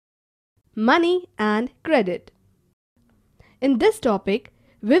money and credit. In this topic,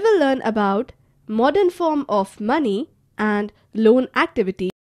 we will learn about modern form of money and loan activity.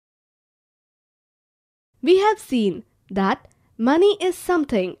 We have seen that money is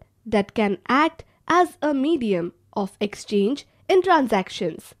something that can act as a medium of exchange in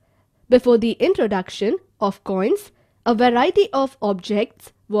transactions. Before the introduction of coins, a variety of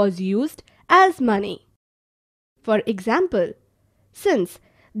objects was used as money. For example, since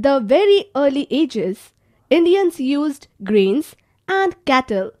the very early ages, Indians used grains and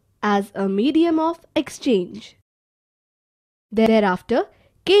cattle as a medium of exchange. Thereafter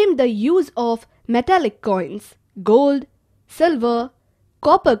came the use of metallic coins, gold, silver,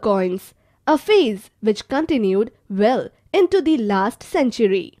 copper coins, a phase which continued well into the last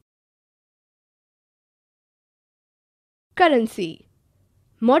century. Currency.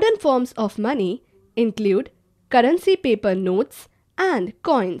 Modern forms of money include currency paper notes and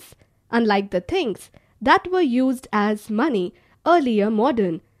coins, unlike the things that were used as money earlier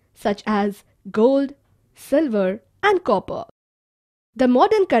modern, such as gold, silver, and copper. The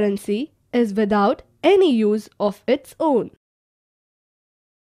modern currency is without any use of its own.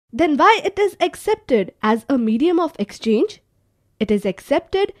 Then why it is accepted as a medium of exchange? It is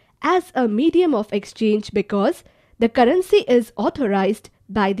accepted as a medium of exchange because the currency is authorized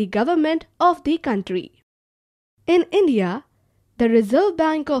by the government of the country. In India, the Reserve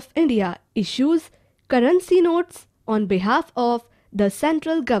Bank of India issues currency notes on behalf of the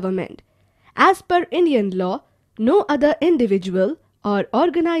central government. As per Indian law, no other individual or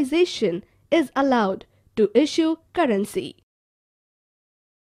organization is allowed to issue currency.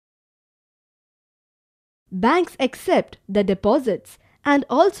 Banks accept the deposits and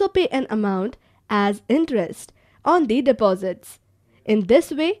also pay an amount as interest on the deposits. In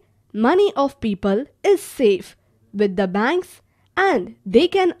this way, money of people is safe with the banks and they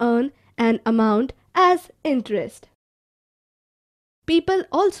can earn an amount as interest. People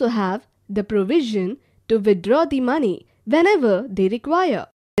also have the provision to withdraw the money whenever they require,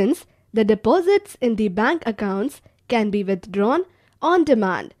 since the deposits in the bank accounts can be withdrawn on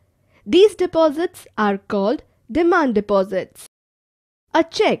demand. These deposits are called demand deposits. A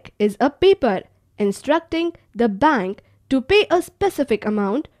check is a paper instructing the bank to pay a specific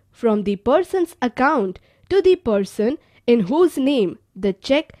amount from the person's account to the person in whose name the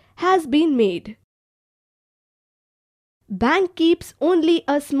check has been made. Bank keeps only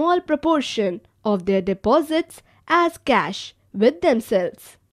a small proportion of their deposits as cash with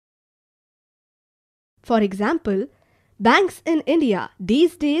themselves. For example, banks in India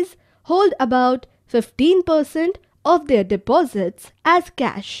these days hold about 15% of their deposits as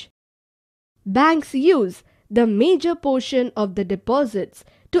cash. Banks use the major portion of the deposits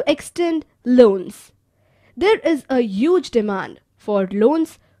to extend loans. There is a huge demand for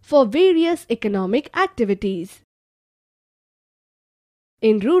loans for various economic activities.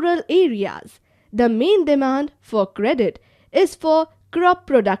 In rural areas, the main demand for credit is for crop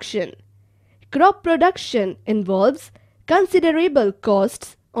production. Crop production involves considerable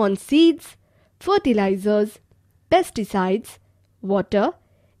costs on seeds, fertilizers, pesticides, water,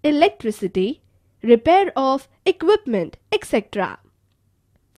 electricity, repair of equipment, etc.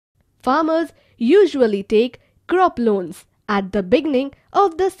 Farmers usually take crop loans at the beginning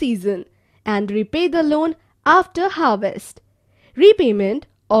of the season and repay the loan after harvest. Repayment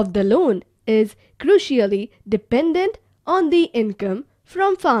of the loan is crucially dependent on the income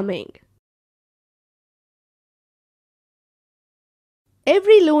from farming.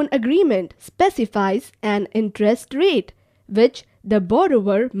 Every loan agreement specifies an interest rate which the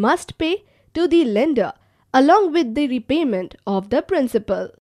borrower must pay to the lender along with the repayment of the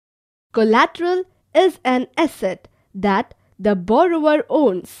principal. Collateral is an asset that the borrower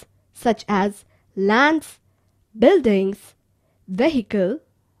owns, such as lands, buildings, vehicle,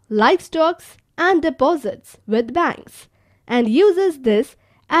 livestock and deposits with banks, and uses this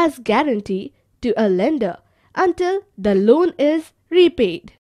as guarantee to a lender until the loan is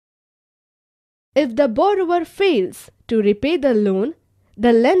repaid. If the borrower fails to repay the loan,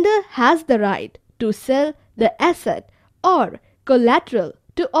 the lender has the right to sell the asset or collateral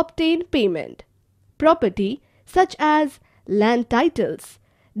to obtain payment. Property such as land titles,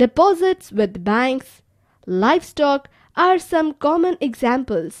 deposits with banks, livestock are some common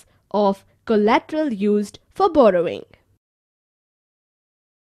examples of collateral used for borrowing.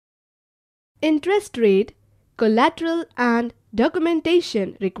 Interest rate, collateral and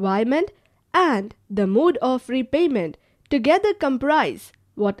documentation requirement and the mode of repayment together comprise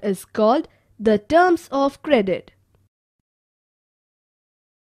what is called the terms of credit.